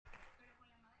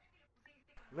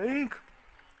Link.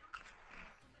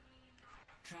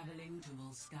 Traveling to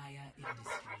Volskaya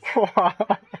Industries.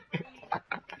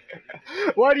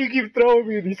 Why do you keep throwing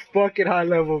me these fucking high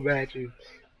level matches?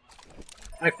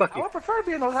 I fuck I you. would prefer to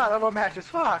be in those high level matches.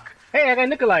 Fuck. Hey, I got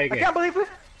Nikolai I again. can't believe it.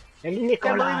 And Can't believe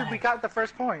Nikolai. we got the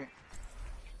first point.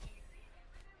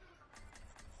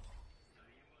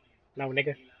 No,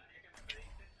 nigga.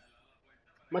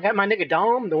 I got my nigga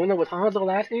Dom, the one that was Hanzo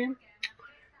last game.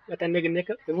 Got that nigga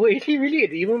Nika. Wait, is he really a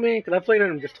Diva man? Because I played on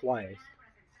him just twice.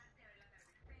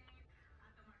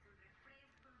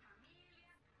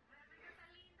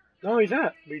 No, he's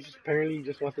not. But he just apparently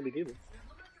just wants to be Diva.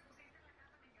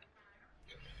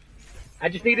 I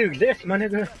just need to exist, my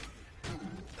nigga.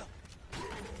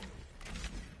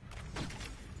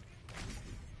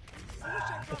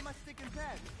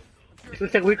 It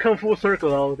looks like we come full circle,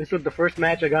 though. This was the first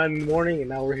match I got in the morning, and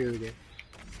now we're here again.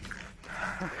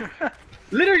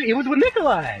 Literally, it was with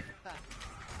Nikolai.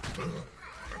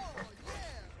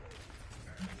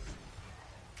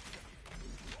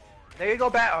 There you go,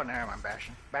 Bat. Oh, never mind,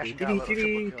 Bastion. Bastion got a little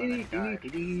triple kill and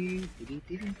then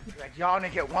died. Like, y'all only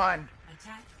get one.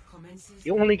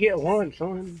 You only get one,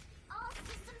 son.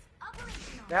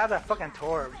 They have that fucking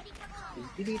Torb.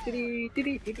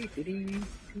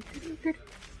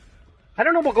 I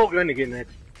don't know what gold gun to get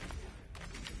next.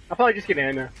 I'll probably just get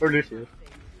Anna or Lucius.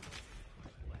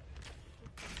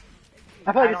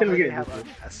 I'll probably just really get have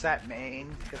Lucius. a set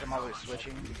main because I'm always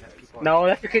switching. Because people No,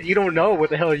 that's because you don't know what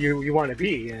the hell you want to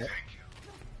be yet.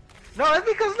 No, that's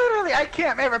because literally I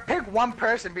can't ever pick one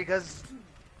person because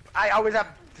I always have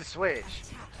to switch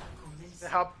to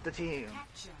help the team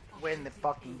win the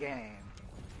fucking game.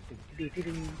 I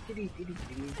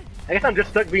guess I'm just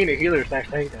stuck being a healer /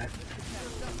 tank guy.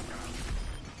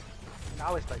 I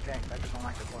always play tank. I just don't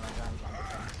like the corner guns on the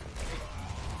tank.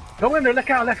 Go in there, let's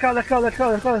go, let's go, let's go, let's go,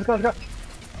 let's go, let's go, let's go.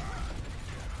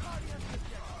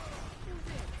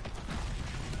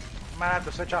 I might have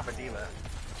to switch off a D.Va.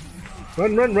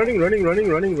 Run, running. Go.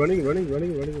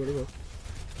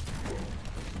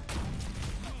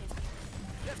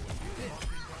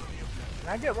 Can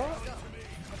I get Roll? I'll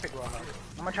pick Roll.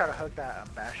 I'm gonna try to hook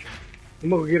that Bastion. I'm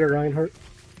gonna go get a Reinhardt.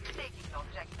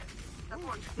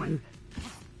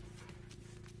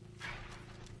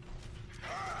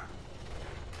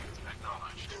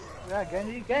 Yeah,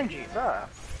 Genji, bruh.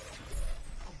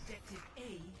 Objective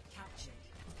A captured.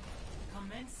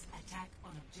 Commence attack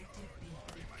on objective B.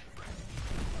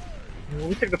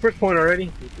 We took the first point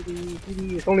already.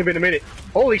 It's only been a minute.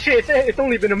 Holy shit, it's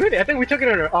only been a minute. I think we took it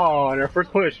on our first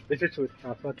push. It's just with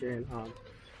fucking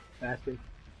Bastion.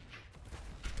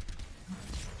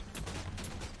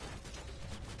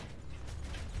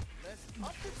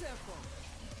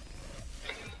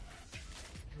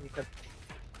 Okay.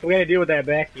 So we gotta deal with that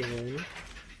back, you know.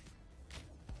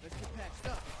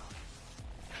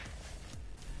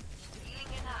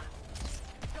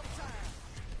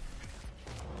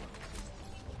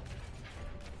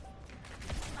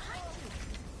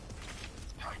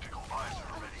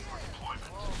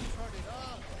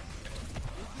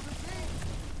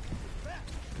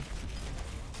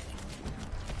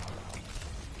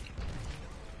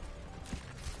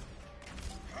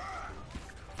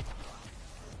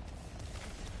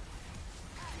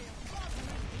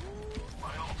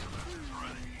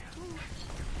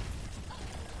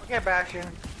 Okay, Bastion.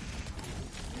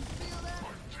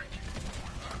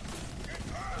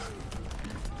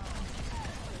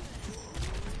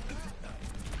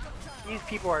 These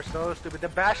people are so stupid. The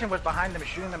Bastion was behind them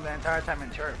shooting them the entire time in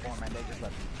turret form and they just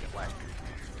let them get whacked.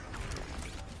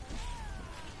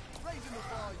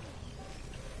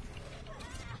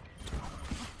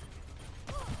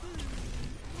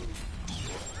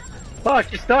 Fuck,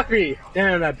 she stuck me!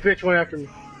 Damn, that bitch went after me.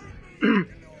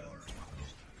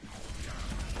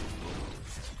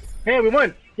 Hey, we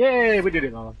won! Yay, we did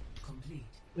it, Mom.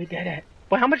 We did it.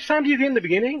 But how much time do you get in the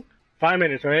beginning? 5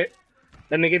 minutes, right?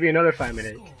 Then they give you another 5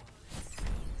 minutes.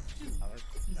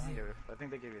 I think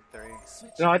they gave you 3.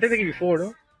 No, I think they give you 4,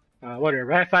 though.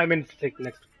 Whatever. I have 5 minutes to take the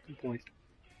next 2 points.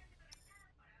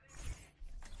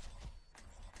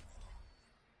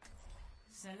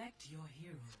 Select your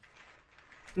hero.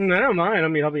 I don't mind. I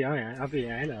mean, I'll be Anna.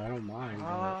 I don't mind.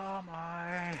 Oh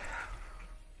my.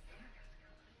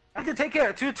 I have to take care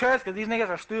of 2 turrets because these niggas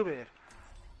are stupid.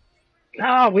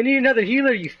 No, we need another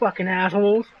healer, you fucking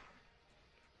assholes.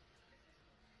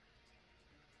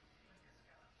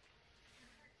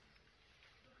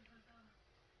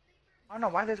 I don't know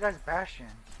why this guy's Bastion.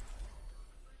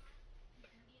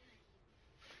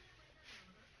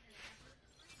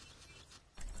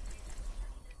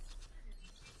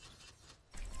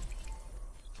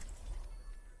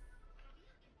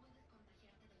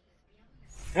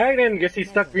 Alright then, guess he's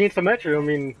stuck being Symmetra. I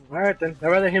mean, alright then. I'd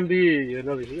rather him be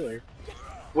another healer.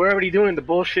 We're already doing the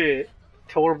bullshit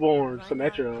Torborn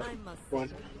Symmetra one.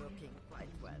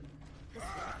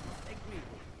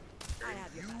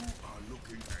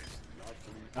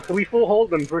 So we full hold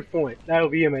them first point. That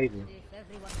would be amazing.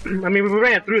 I mean, we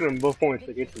ran through them both points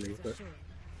against me, but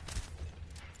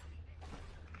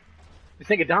this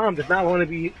nigga Dom does not want to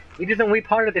be. He doesn't want to be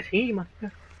part of the team.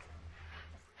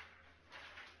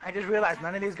 I just realized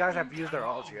none of these guys have used their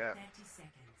ults yet. 30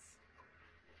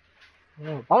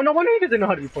 seconds. Oh, no wonder he doesn't know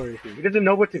how to be part of the team. He doesn't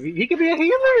know what to be. He could be a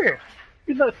healer.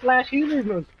 He's a slash healer.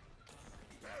 No.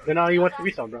 Then now he wants to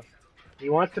be Sombra. He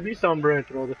wants to be Sombra and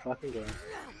throw the fucking gun.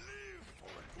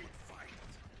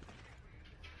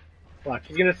 Watch,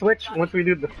 he's gonna switch once we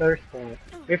do the first point.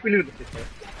 If we lose the first point.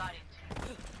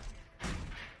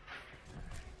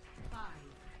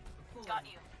 Got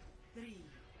you. 3,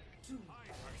 2, 1.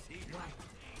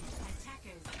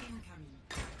 Attackers incoming.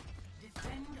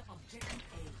 Defend objective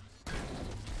A.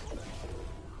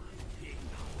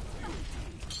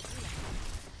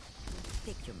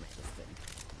 Take your medicine.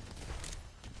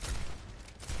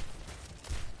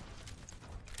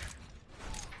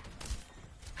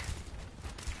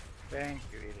 Thank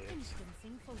you, idiots.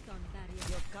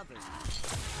 You're covered.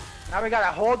 Now we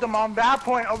gotta hold them on that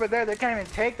point over there. They can't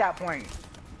even take that point.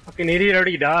 Fucking idiot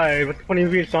already died. What's the point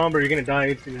of being Sombra? You're gonna die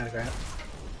instantly like that.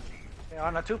 Yeah,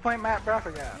 on a 2-point map, bro, I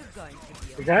forgot. You're going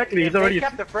to be Exactly, If he's they already.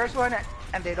 kept the first one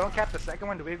and they don't cap the second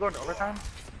one, do we go into overtime?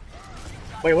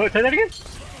 Wait, what? Say that again?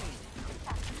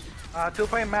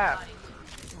 2-point map.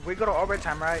 We go to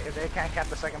overtime, right? If they can't cap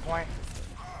the second point.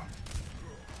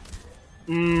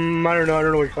 I don't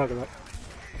know what you're talking about.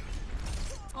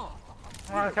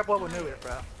 Well, I kept what we knew it,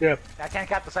 bro. Yeah. I can't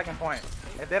cap the second point.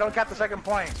 If they don't cap the second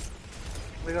point,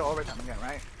 we go to overtime again,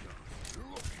 right?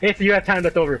 Hey, so you have time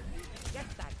left over.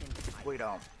 get back into my We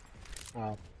don't.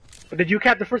 Wow. But did you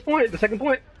cap the first point? The second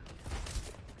point?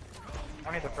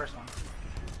 Only the first one.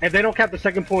 If they don't cap the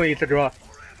second point, it's a draw.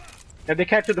 If they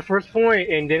capture the first point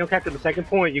and they don't capture the second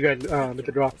point, you guys, it's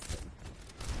a draw.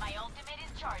 My ultimate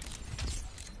is charged.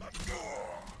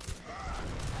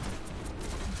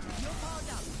 You're powered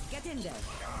up. Get in there.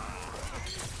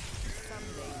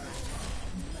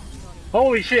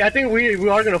 Holy shit, I think we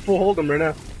are gonna full hold them right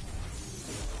now.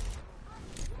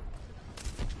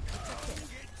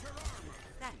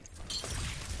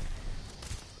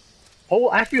 Oh,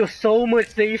 I feel so much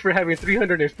safer having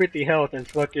 350 health and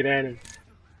fucking Anon.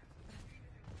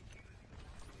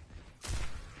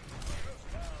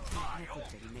 My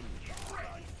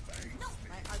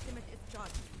ultimate is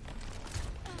charged.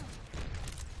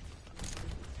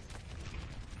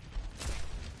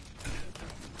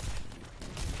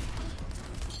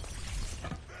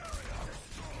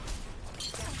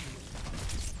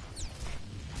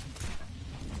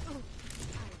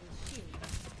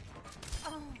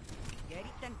 Get it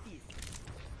and peace.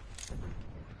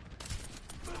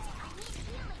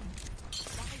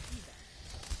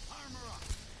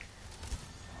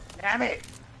 Damn it!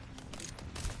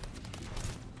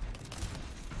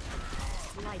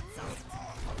 Lights out.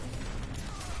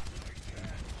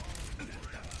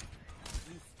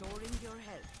 Restoring your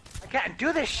health. I can't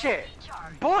do this shit!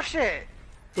 Bullshit!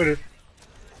 What is?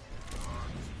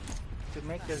 To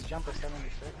make this jump a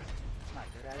 76. It's not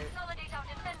good at it. Consolidate our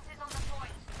defenses on the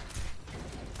point.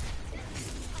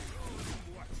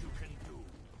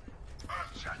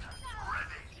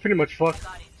 Pretty much fucked.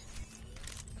 Got it.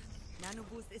 Nano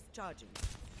boost is charging.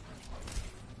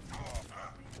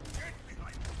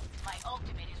 My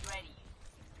ultimate is ready.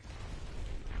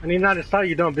 I need not to start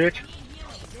you dumb bitch.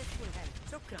 This will help.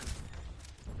 Shukran.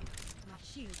 My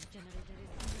shield generator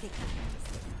is Take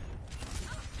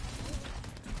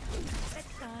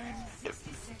next time.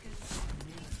 60 seconds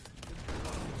remaining.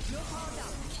 You're powered up.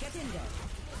 Get in there.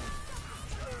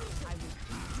 I will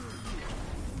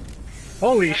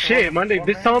Holy shit, Monday,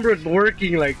 this Sombra is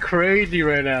working like crazy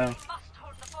right now. Must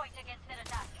hold the point against their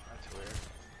attack. That's weird.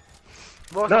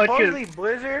 Well, No, it's supposedly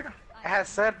Blizzard has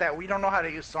said that we don't know how to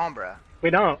use Sombra.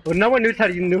 Wait, no. Well, no one knew how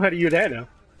to use that now.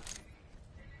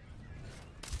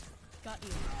 Got you.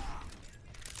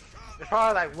 There's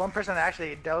probably like one person that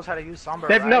actually knows how to use Sombra.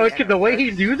 That, right, no, it's and because the way works.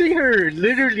 he's using her,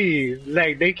 literally,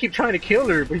 like, they keep trying to kill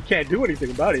her, but he can't do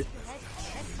anything about it.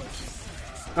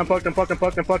 I'm fucked, I'm fucked, I'm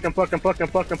fucked, I'm fucked, I'm fucked, I'm fucked, I'm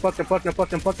fucked, I'm fucked, I'm fucked, I'm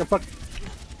fucked, I'm fucked, I'm fucked.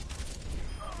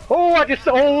 Oh, I just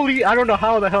only, I don't know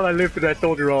how the hell I lived through that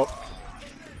soldier ult.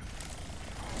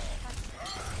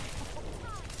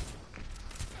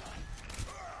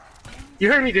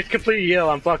 You heard me just completely yell,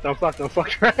 I'm fucked, I'm fucked, I'm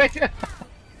fucked, right?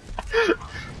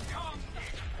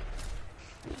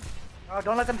 Oh,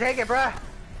 don't let them take it, bruh.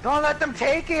 Don't let them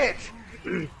take it.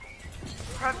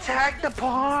 Protect the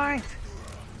point!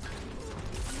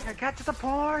 Yeah, get to the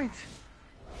point!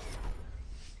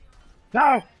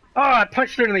 No! Oh, I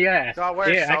punched her in the ass. Oh, we're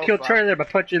Yeah, so I killed fucked. her there by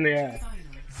punching in the ass.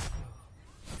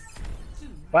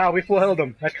 Wow, we full held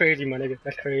him. That's crazy, my nigga.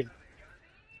 That's crazy.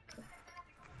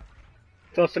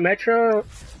 So Symmetra,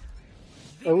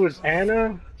 it was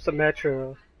Anna,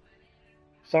 Symmetra,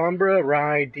 Sombra,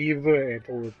 Rai, Diva, and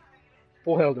Thor.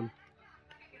 Full held him.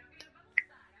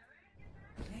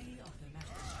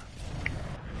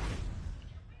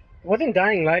 Wasn't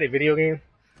Dying Light a video game?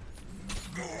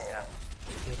 Yeah.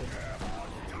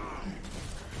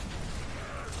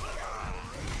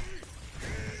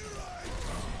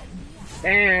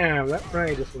 Damn, that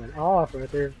Rai just went off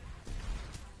right there.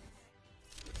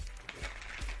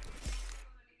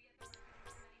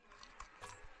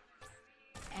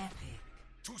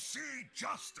 To see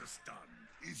justice done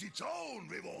is its own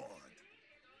reward.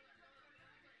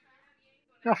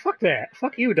 Oh, fuck that.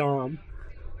 Fuck you, Dom.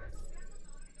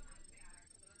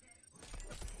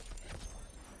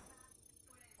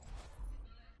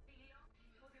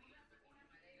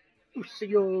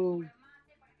 Lucio.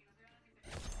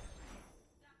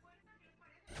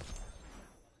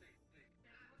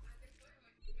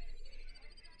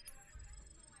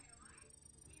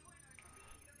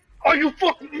 Are you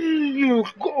fucking?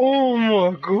 Oh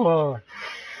my god.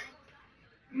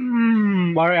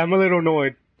 Alright, I'm a little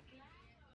annoyed.